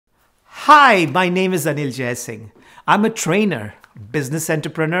Hi, my name is Anil Jaisingh. I'm a trainer, business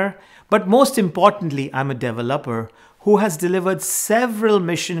entrepreneur, but most importantly, I'm a developer who has delivered several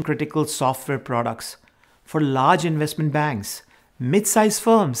mission-critical software products for large investment banks, mid-sized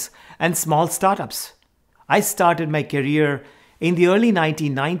firms, and small startups. I started my career in the early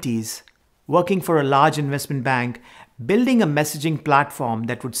 1990s working for a large investment bank, building a messaging platform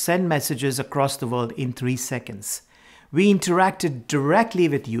that would send messages across the world in 3 seconds. We interacted directly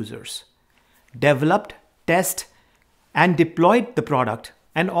with users, developed, tested, and deployed the product,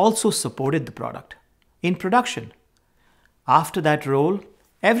 and also supported the product in production. After that role,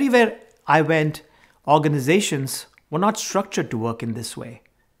 everywhere I went, organizations were not structured to work in this way.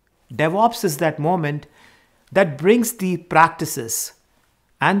 DevOps is that moment that brings the practices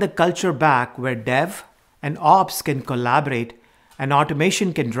and the culture back where dev and ops can collaborate and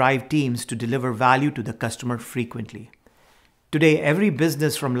automation can drive teams to deliver value to the customer frequently. Today, every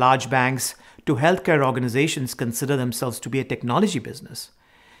business from large banks to healthcare organizations consider themselves to be a technology business.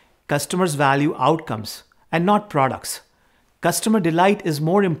 Customers value outcomes and not products. Customer delight is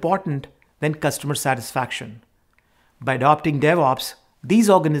more important than customer satisfaction. By adopting DevOps, these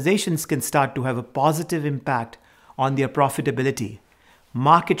organizations can start to have a positive impact on their profitability,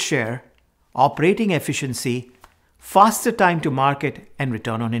 market share, operating efficiency, faster time to market, and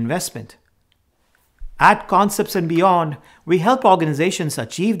return on investment. At Concepts and Beyond, we help organizations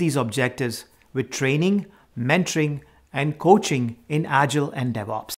achieve these objectives with training, mentoring, and coaching in Agile and DevOps.